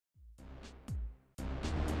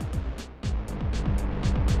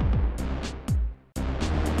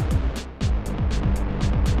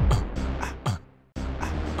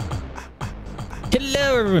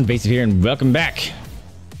Hello everyone, Vaesive here, and welcome back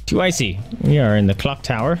to ICEY. We are in the clock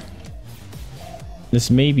tower.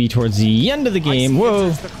 This may be towards the end of the game.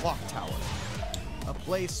 Whoa! The clock tower, a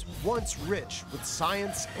place once rich with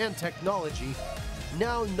science and technology,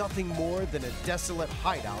 now nothing more than a desolate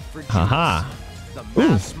hideout for Judas, Haha! the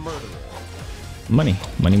mass murderer. Money,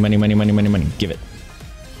 money, money, money, money, money, money. Give it.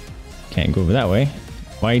 Can't go over that way.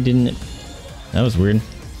 Why didn't it? That was weird.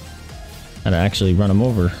 Had to actually run him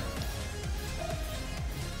over.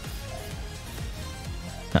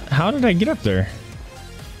 How did I get up there?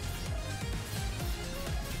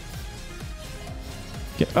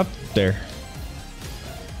 Get up there.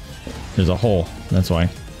 There's a hole. That's why.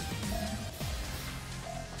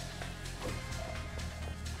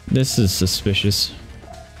 This is suspicious.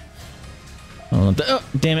 I don't know what that, oh,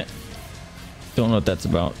 damn it. Don't know what that's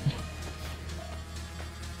about.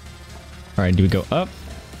 Alright, do we go up?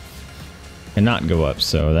 And not go up,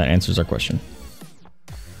 so that answers our question.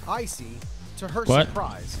 I see, to her What?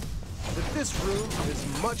 surprise, that this room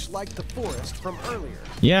is much like the forest from earlier.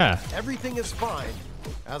 Yeah. Everything is fine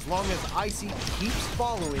as long as ICEY keeps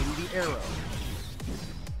following the arrow.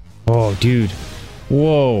 Oh, dude.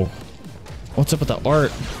 Whoa. What's up with the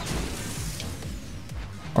art?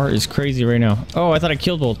 Art is crazy right now. Oh, I thought I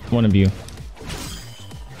killed one of you.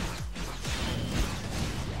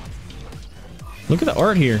 Look at the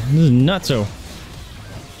art here. This is nutso.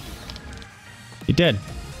 You're dead.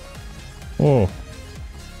 Whoa.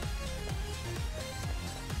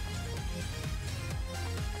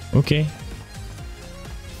 Okay.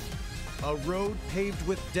 A road paved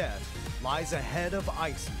with death lies ahead of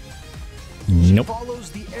ICEY. Nope. She follows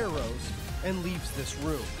the arrows and leaves this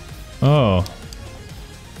room. Oh.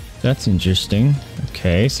 That's interesting.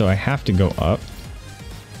 Okay, so I have to go up.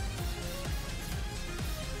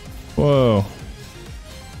 Whoa.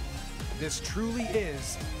 This truly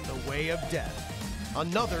is the way of death.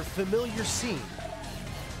 Another familiar scene.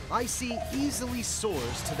 ICEY easily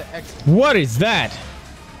soars to the exit. What is that?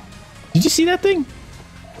 Did you see that thing?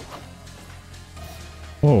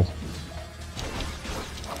 Whoa.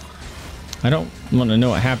 I don't want to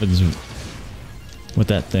know what happens with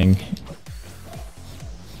that thing.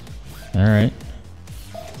 Alright.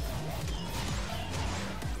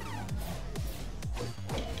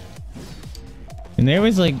 And they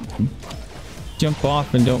always like jump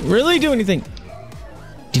off and don't really do anything.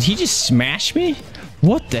 Did he just smash me?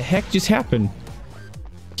 What the heck just happened?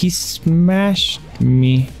 He smashed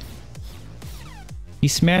me. He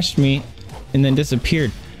smashed me and then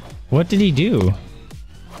disappeared. What did he do?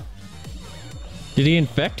 Did he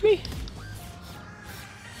infect me?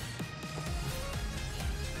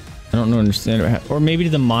 I don't understand what happened. Or maybe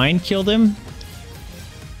the mine killed him?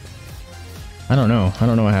 I don't know. I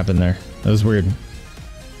don't know what happened there. That was weird.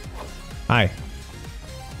 Hi.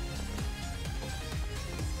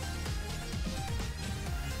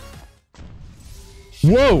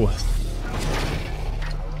 Whoa!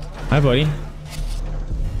 Hi, buddy.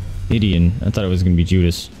 Gideon. I thought it was gonna be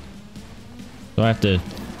Judas. So I have to...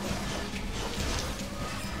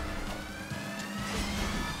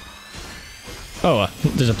 Oh,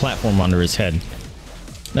 there's a platform under his head.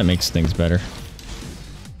 That makes things better.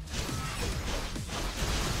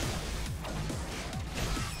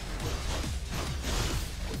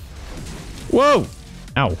 Whoa!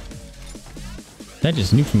 Ow. That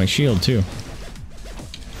just nuked my shield, too.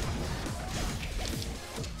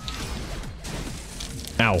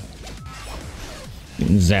 Ow.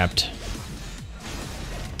 Getting zapped.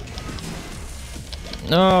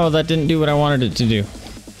 Oh, that didn't do what I wanted it to do.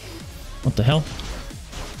 What the hell?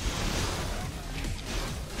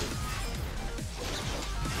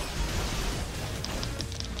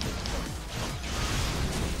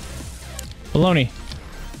 Baloney.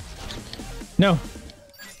 No.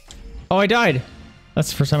 Oh, I died.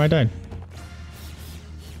 That's the first time I died.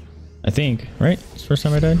 I think, right? It's the first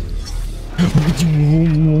time I died.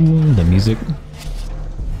 The music.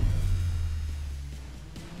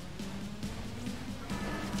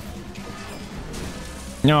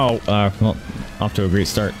 No, well, off to a great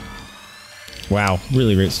start. Wow,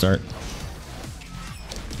 really great start.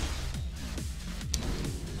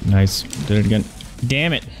 Nice, did it again.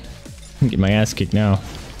 Damn it! I'm getting my ass kicked now.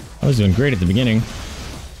 I was doing great at the beginning.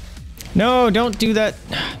 No, don't do that.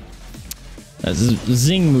 That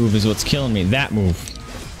zing move is what's killing me. That move.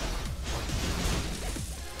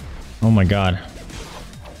 Oh my god.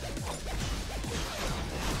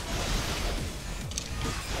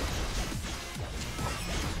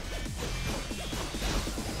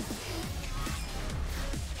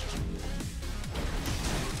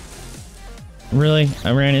 Really?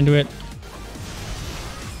 I ran into it?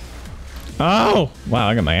 Oh! Wow,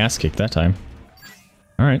 I got my ass kicked that time.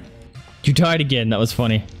 Alright. You died again. That was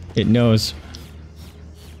funny. It knows.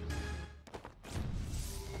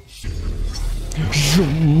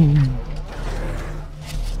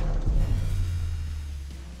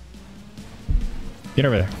 Get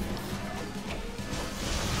over there.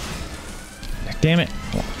 Damn it.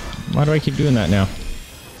 Why do I keep doing that now?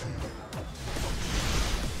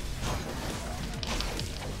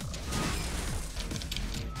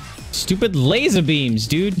 Stupid laser beams,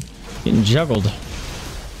 dude. Getting juggled.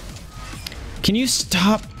 Can you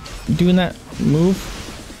stop doing that move?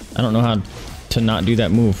 I don't know how to not do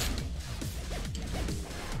that move.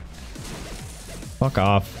 Fuck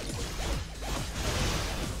off.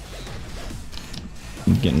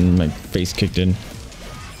 I'm getting my face kicked in.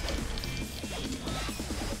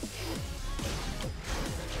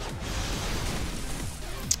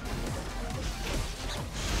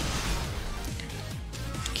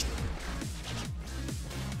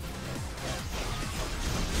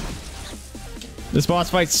 This boss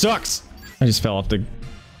fight sucks! I just fell off the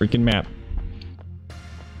freaking map.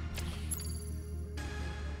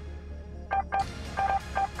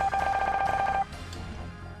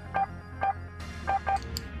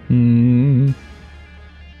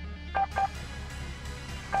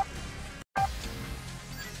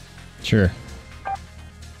 Sure.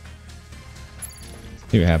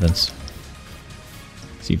 See what happens.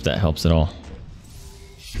 See if that helps at all.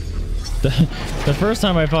 The first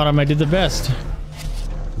time I fought him, I did the best.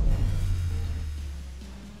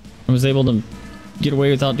 I was able to get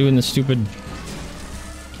away without doing the stupid...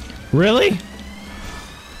 Really?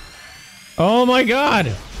 Oh my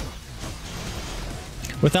god!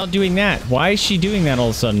 Without doing that. Why is she doing that all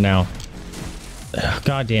of a sudden now? Ugh,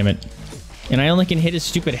 god damn it. And I only can hit his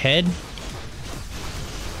stupid head?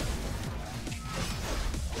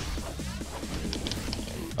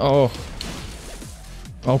 Oh.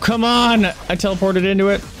 Oh, come on! I teleported into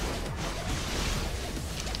it.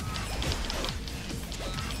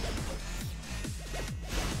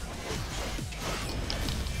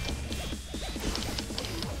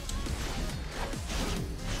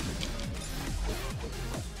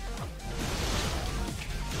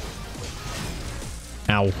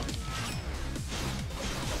 Ow.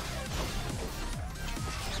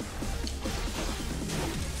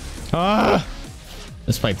 Ah!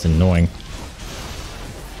 This fight's annoying.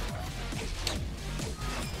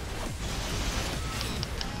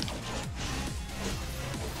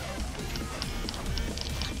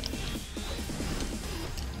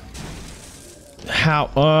 How?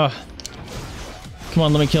 Come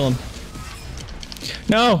on, let me kill him.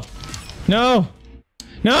 No! No!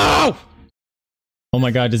 No! Oh my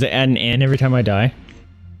god, does it add an N every time I die?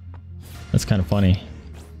 That's kind of funny.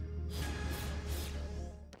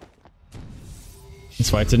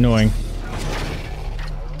 That's why it's annoying.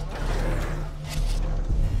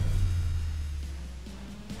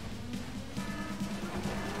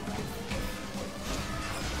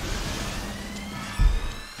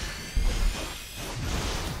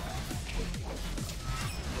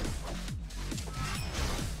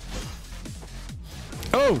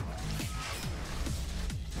 Oh!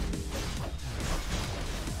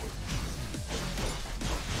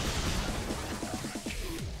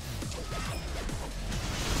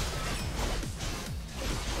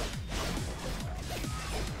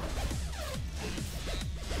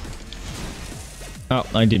 Oh,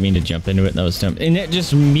 I didn't mean to jump into it. That was dumb. And it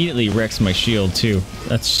just immediately wrecks my shield, too.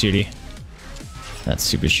 That's shitty. That's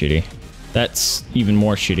super shitty. That's even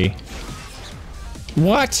more shitty.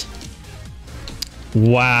 What?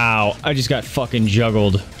 Wow. I just got fucking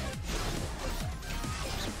juggled.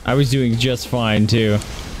 I was doing just fine, too.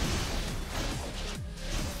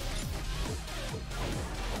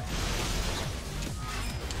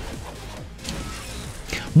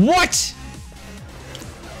 What?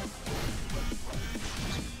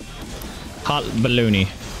 Hot balloony.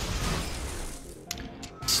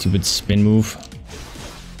 Stupid spin move.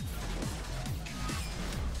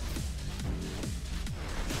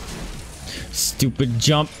 Stupid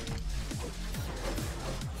jump.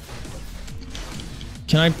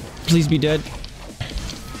 Can I please be dead?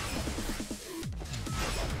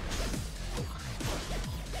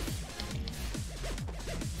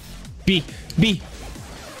 Be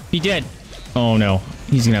dead. Oh no.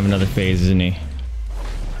 He's gonna have another phase, isn't he?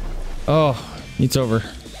 Oh, it's over.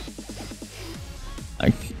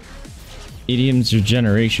 Idiom's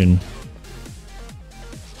regeneration.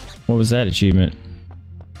 What was that achievement?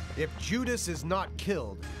 If Judas is not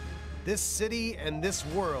killed, this city and this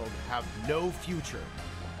world have no future.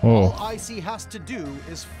 Oh. All ICEY has to do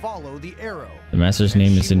is follow the arrow. The master's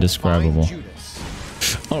name is indescribable.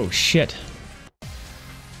 Judas. Oh shit.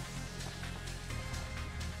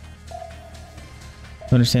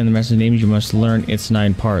 To understand the master's names, you must learn its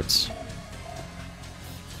 9 parts.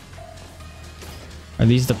 Are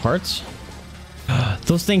these the parts?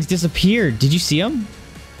 Those things disappeared. Did you see them?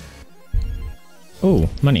 Oh,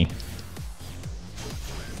 money.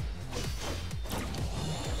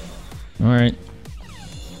 Alright.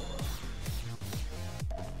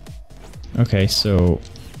 Okay, so...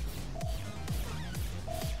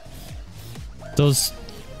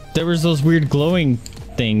 There was those weird glowing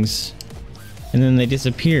things. And then they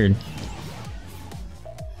disappeared.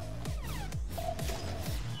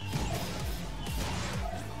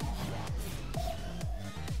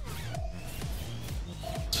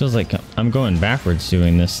 Feels like I'm going backwards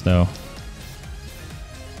doing this, though.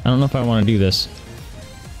 I don't know if I want to do this.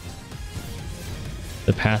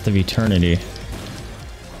 The path of eternity.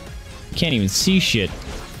 Can't even see shit.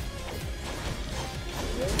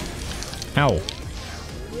 Ow.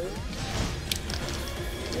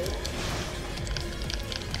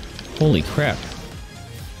 Holy crap.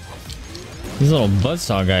 These little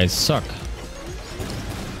buzzsaw guys suck.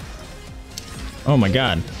 Oh my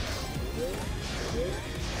god.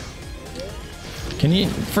 Can you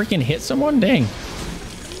freaking hit someone? Dang.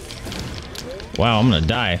 Wow, I'm gonna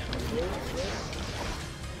die.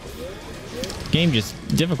 Game just...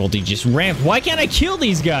 difficulty just ramped. Why can't I kill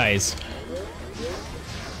these guys?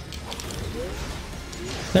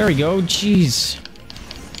 There we go. Jeez.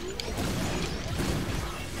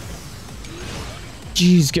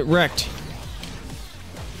 Jeez, get wrecked.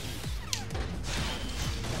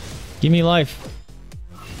 Give me life.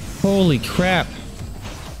 Holy crap.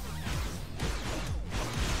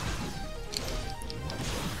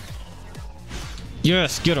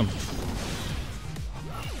 Yes, get him.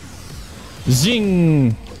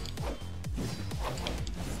 Zing.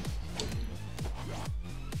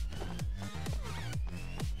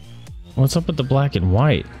 What's up with the black and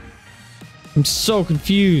white? I'm so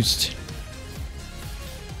confused.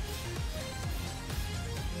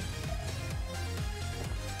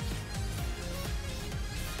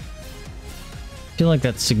 I feel like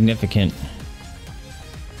that's significant.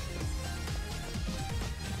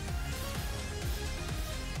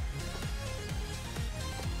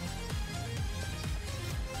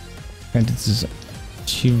 And this is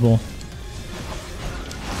achievable.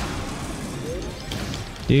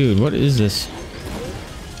 Dude, what is this?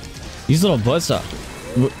 These little buzzsaw...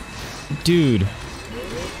 Dude.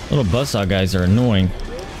 Little buzzsaw guys are annoying.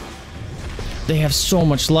 They have so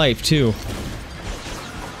much life, too.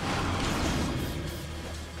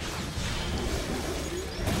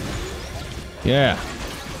 Yeah.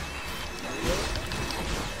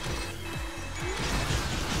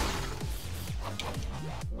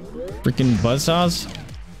 Freaking buzzsaws.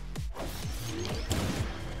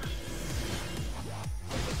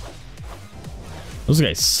 Those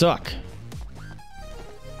guys suck.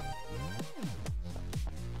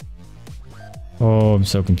 Oh, I'm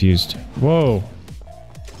so confused. Whoa.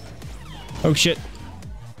 Oh shit.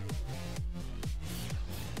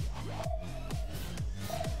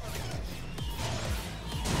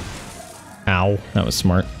 Ow, that was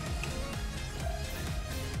smart.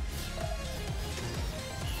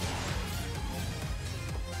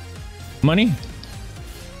 Money?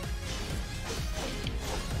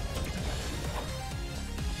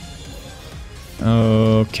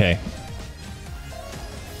 Okay.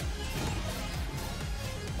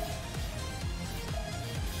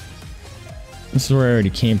 This is where I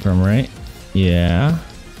already came from, right? Yeah.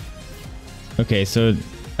 Okay, so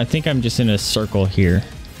I think I'm just in a circle here.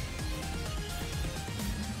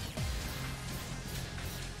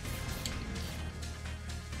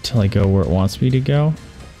 Till I go where it wants me to go.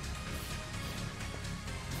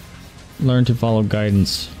 Learn to follow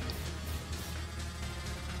guidance.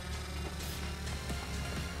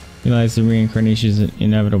 Realize the reincarnation is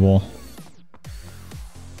inevitable.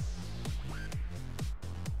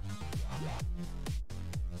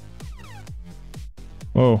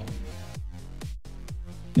 Whoa.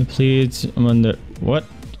 It pleads among the... What?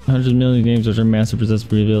 Hundreds of millions of names which are master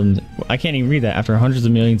possessed revealed. I can't even read that. After hundreds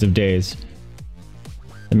of millions of days,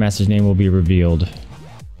 the master's name will be revealed.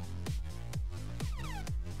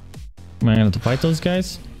 Am I gonna have to fight those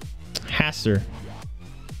guys? Haster.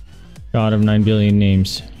 God of 9 billion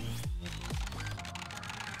names.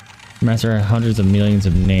 The master had hundreds of millions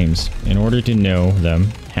of names. In order to know them,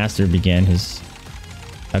 Haster began his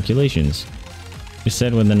calculations. He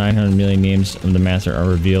said when the 900 million names of the master are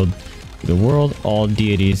revealed to the world, all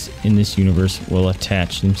deities in this universe will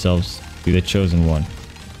attach themselves to the chosen one.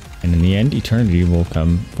 And in the end, eternity will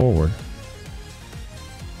come forward.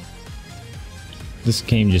 This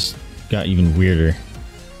game just got even weirder.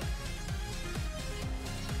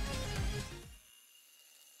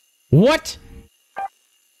 What?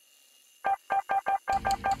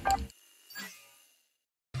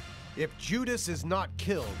 If Judas is not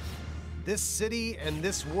killed, this city and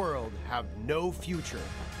this world have no future.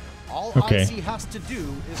 All ICEY has to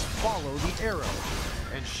do is follow the arrow,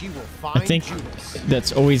 and she will find Judas.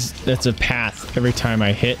 That's a path every time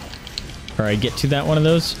I hit or I get to that one of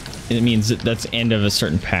those. It means that that's the end of a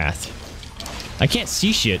certain path. I can't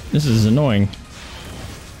see shit. This is annoying.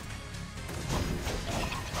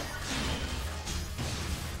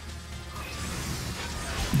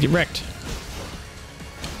 Get wrecked.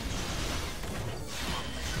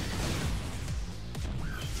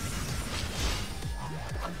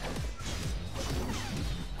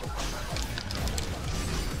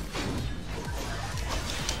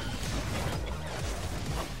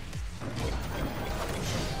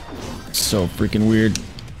 So freaking weird.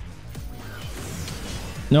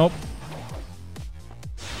 Nope.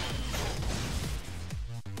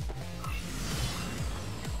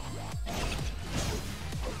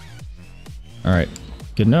 All right,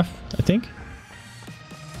 good enough, I think.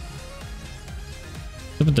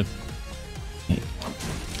 Look at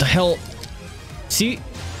the hell. See,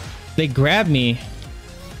 they grab me.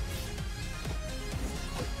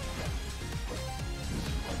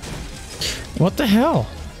 What the hell?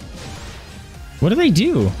 What do they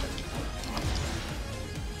do?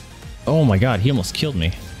 Oh my god, he almost killed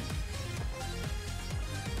me.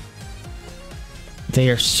 They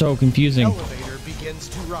are so confusing. The elevator begins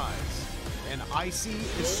to rise, and ICEY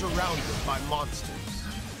is surrounded by monsters.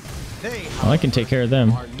 They, however, well, I can take care of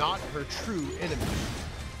them. Are not her true enemy.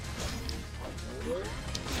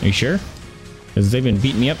 Are you sure? Because they've been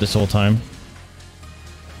beating me up this whole time.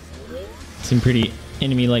 Seem pretty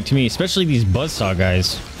enemy-like to me, especially these buzzsaw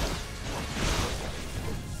guys.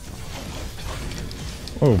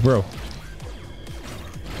 Oh, bro.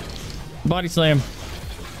 Body slam.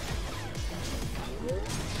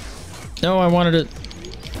 No, I wanted to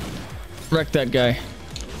wreck that guy.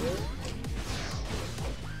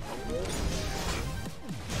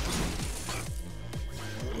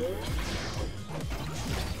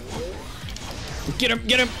 Get him,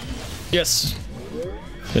 get him. Yes.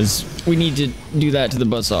 Because we need to do that to the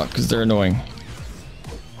buzzsaw because they're annoying.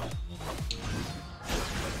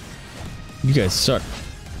 You guys suck.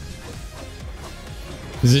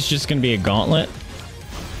 Is this just gonna be a gauntlet?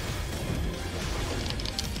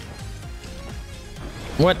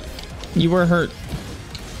 What? You were hurt.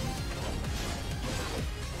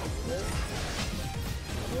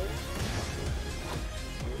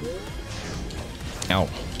 Ow.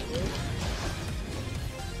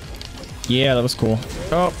 Yeah, that was cool.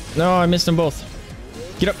 Oh, no, I missed them both.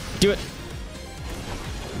 Get up, do it.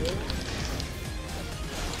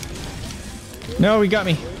 No, he got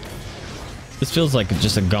me. This feels like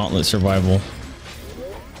just a gauntlet survival.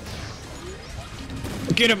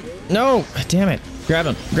 Get him! No! Damn it. Grab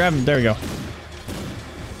him. Grab him. There we go.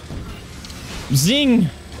 Zing!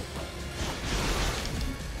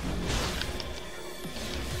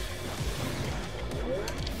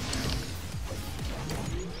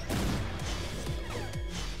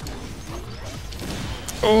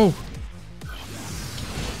 Oh!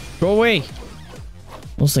 Go away!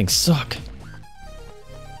 Those things suck.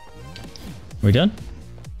 Are we done?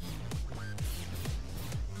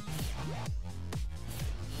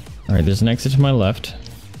 Alright, there's an exit to my left.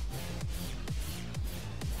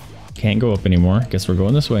 Can't go up anymore. Guess we're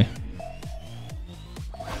going this way.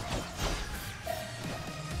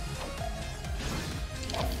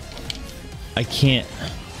 I can't.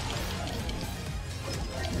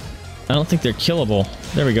 I don't think they're killable.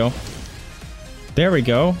 There we go. There we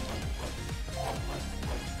go.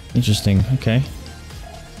 Interesting. Okay.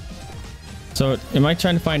 So, am I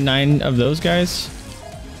trying to find 9 of those guys?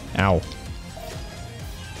 Ow.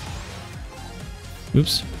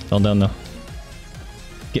 Oops. Fell down though.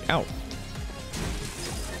 Get out.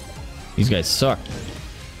 These guys suck.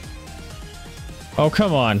 Oh,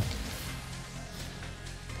 come on.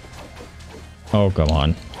 Oh, come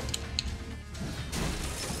on.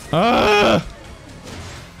 Ah!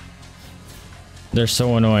 They're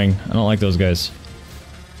so annoying. I don't like those guys.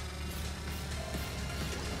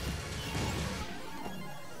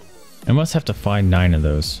 I must have to find 9 of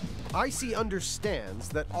those. ICEY understands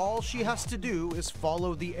that all she has to do is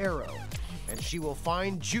follow the arrow, and she will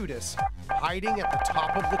find Judas hiding at the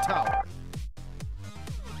top of the tower.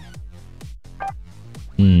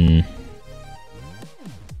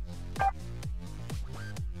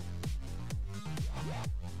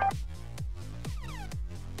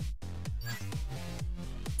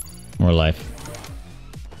 More life.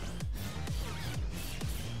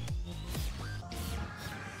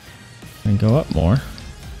 And go up more.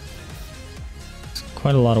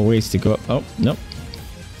 quite a lot of ways to go up. Oh, nope.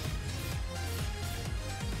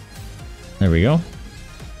 There we go.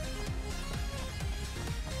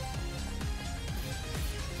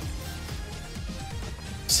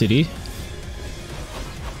 City.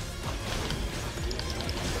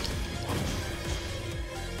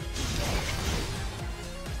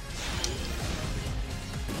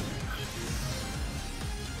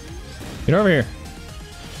 Get over here.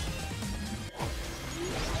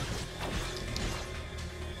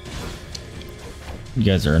 You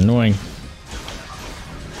guys are annoying.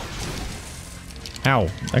 Ow,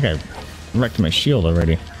 that guy wrecked my shield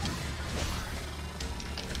already.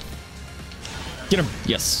 Get him.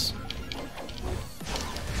 Yes.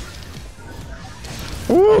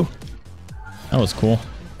 Woo! That was cool.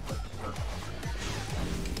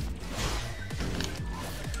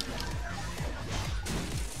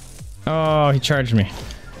 Oh, he charged me.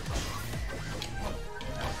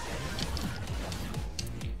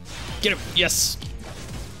 Get him. Yes.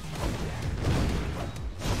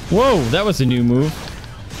 Whoa, that was a new move.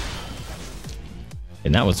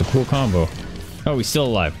 And that was a cool combo. Oh, he's still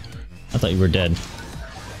alive. I thought you were dead.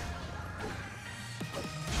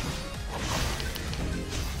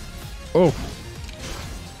 Oh.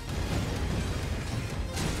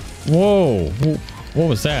 Whoa. What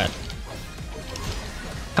was that?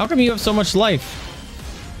 How come you have so much life?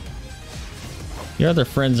 Your other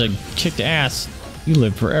friends that kicked ass. You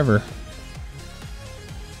live forever.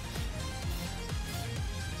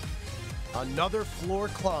 Another floor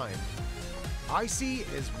climb. ICEY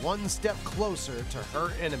is one step closer to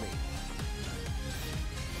her enemy.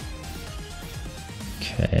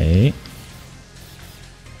 Okay.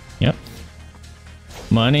 Yep.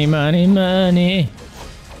 Money, money, money.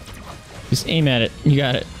 Just aim at it. You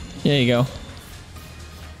got it. There you go.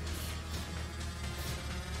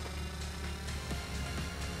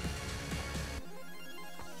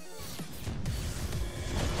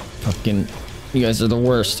 Fucking, you guys are the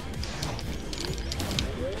worst.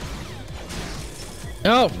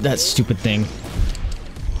 Oh, that stupid thing.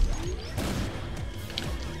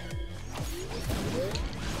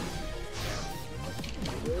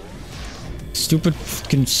 Stupid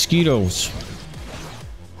fucking mosquitoes.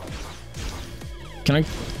 Can I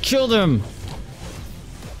kill them?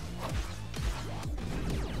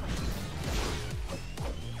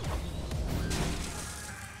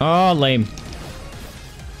 Oh, lame.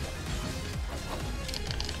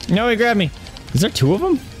 No, he grabbed me. Is there two of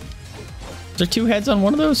them? Is there two heads on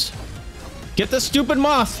one of those? Get the stupid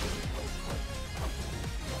moth!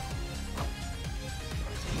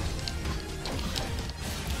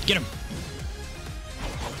 Get him!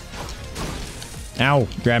 Ow,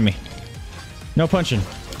 grab me. No punching.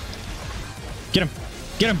 Get him!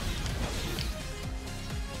 Get him!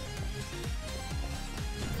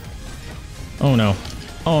 Oh no.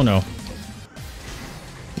 Oh no.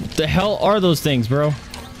 What the hell are those things, bro?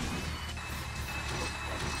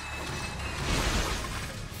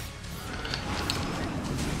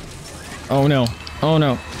 Oh no. Oh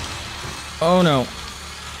no. Oh no.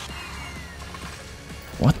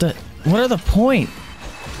 What are the point?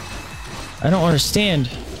 I don't understand.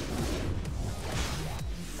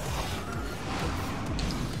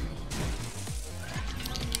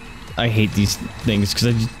 I hate these things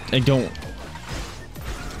because I don't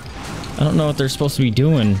know what they're supposed to be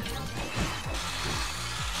doing.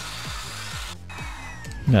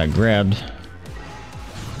 Got grabbed.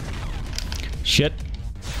 Shit.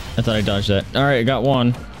 I thought I dodged that. Alright, I got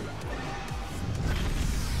one.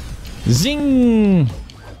 Zing!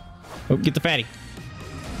 Oh, get the fatty.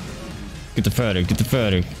 Get the fatty, get the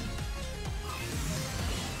fatty.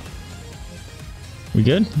 We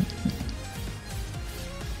good?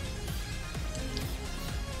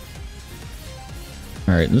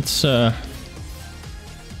 Alright, let's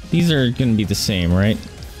these are gonna be the same, right?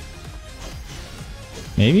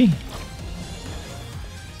 Maybe?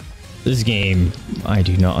 This game, I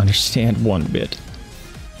do not understand one bit.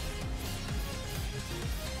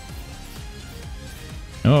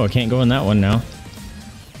 Oh, I can't go in that one now.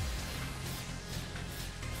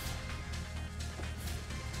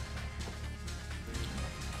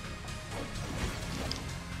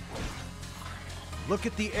 Look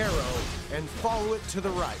at the arrow and follow it to the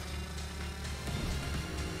right.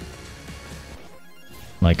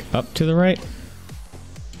 Like up to the right?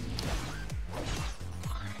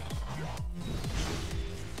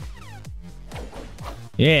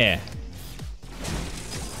 Yeah.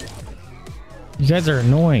 You guys are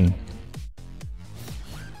annoying.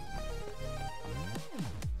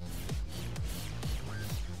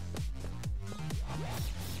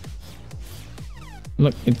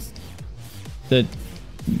 Look, it's the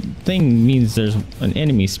thing means there's an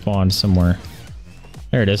enemy spawned somewhere.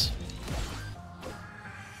 There it is.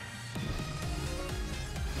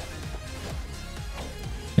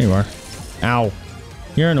 There you are. Ow.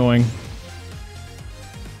 You're annoying.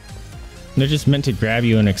 They're just meant to grab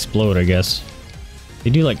you and explode, I guess. They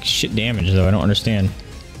do like shit damage though, I don't understand.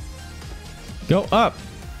 Go up!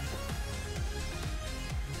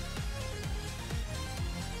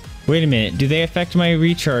 Wait a minute, do they affect my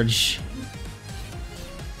recharge?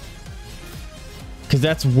 Because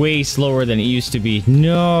that's way slower than it used to be.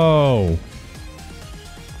 No!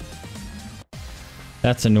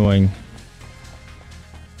 That's annoying.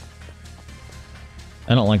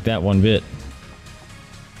 I don't like that one bit.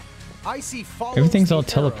 ICEY follows Everything's all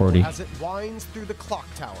the arrow teleporty. as it winds through the clock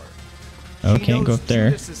tower. Okay, go up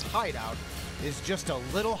there. Judas's hideout is just a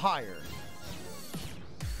little higher.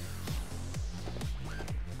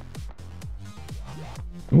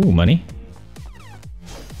 Ooh, money.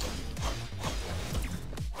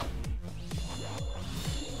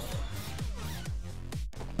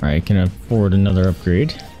 Alright, can afford another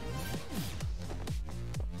upgrade.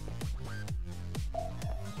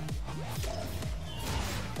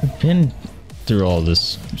 I've been through all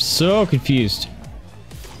this. I'm so confused.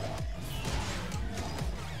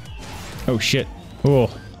 Oh shit. Oh.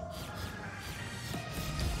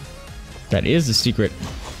 That is the secret.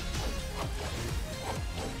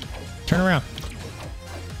 Turn around.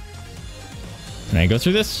 Can I go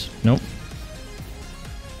through this? Nope.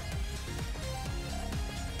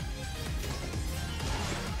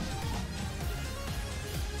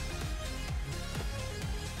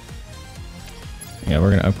 Yeah,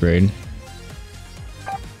 we're gonna upgrade.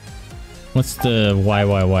 What's the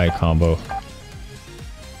YYY combo?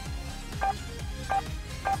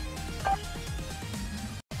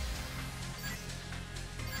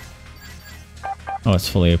 Oh, it's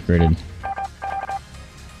fully upgraded.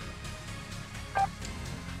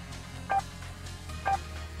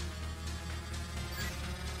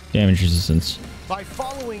 Damage resistance. By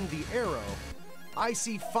following the arrow,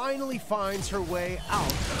 ICEY finally finds her way out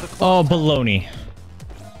of the Oh, clock. baloney.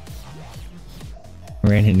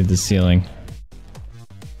 Ran into the ceiling.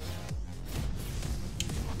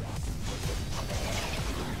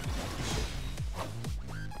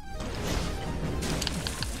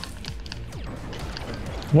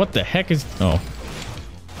 What the heck is... Oh.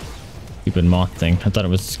 Stupid moth thing. I thought it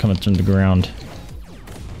was coming from the ground.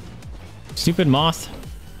 Stupid moth.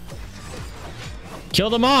 Kill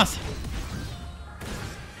the moth!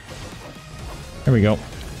 There we go.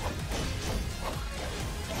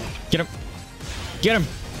 Get him. Get him.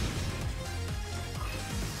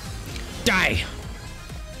 Die.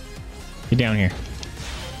 Get down here.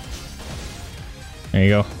 There you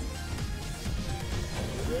go.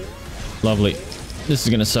 Lovely. This is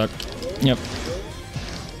gonna suck. Yep.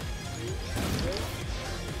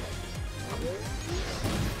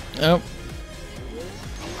 Oh.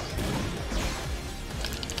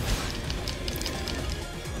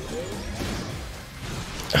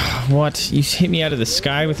 What? You hit me out of the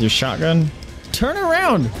sky with your shotgun? Turn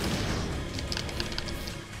around!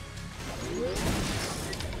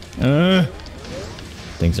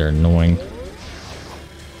 Things are annoying.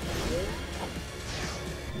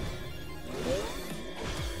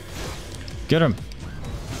 Get him!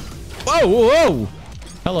 Whoa, whoa!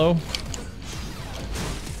 Hello.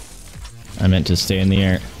 I meant to stay in the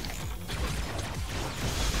air.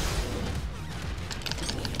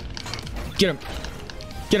 Get him!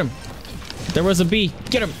 Get him! There was a bee!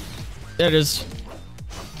 Get him! There it is.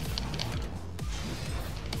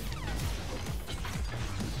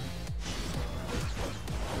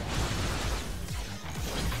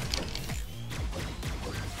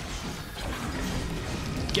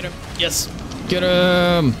 Get him! Yes! Get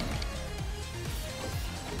him!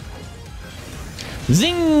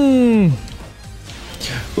 Zing!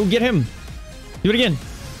 Oh, get him! Do it again!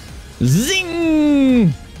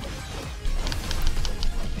 Zing!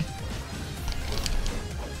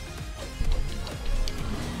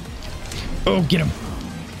 Oh, get him!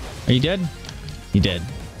 Are you dead? You dead.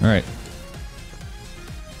 All right.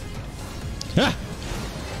 Ah!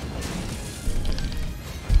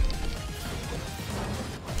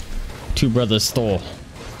 Two brothers stole.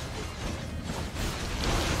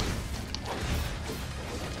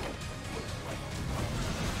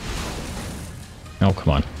 Oh,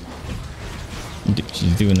 come on.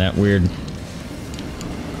 She's doing that weird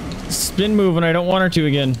spin move and I don't want her to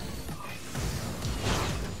again.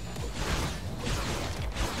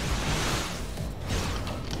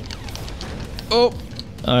 Oh!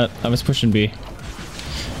 I was pushing B.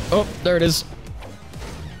 Oh, there it is.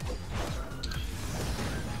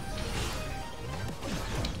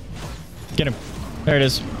 Get him. There it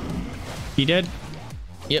is. He dead?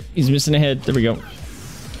 Yep, he's missing a head. There we go.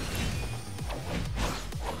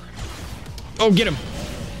 Oh, get him.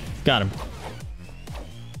 Got him.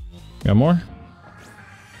 Got more?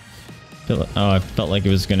 Oh, I felt like it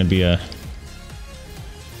was going to be a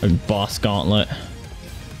boss gauntlet.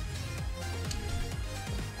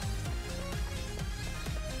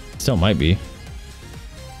 Still might be.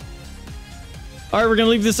 Alright, we're going to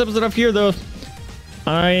leave this episode off here, though.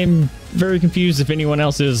 I'm very confused. If anyone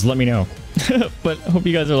else is, let me know. But I hope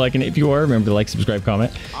you guys are liking it. If you are, remember to like, subscribe,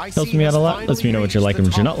 comment. Helps me out a lot. Lets me know what you're liking and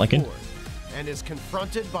what you're not liking. And is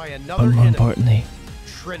confronted by another but more importantly,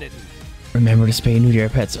 Trinity. Remember to spay and neuter your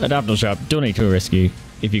pets, adopt or shop, donate to a rescue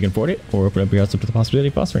if you can afford it, or open up your house up to the possibility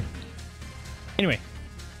of fostering. Anyway,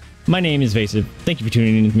 my name is Vaesive. Thank you for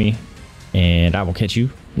tuning in with me, and I will catch you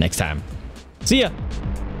next time. See ya!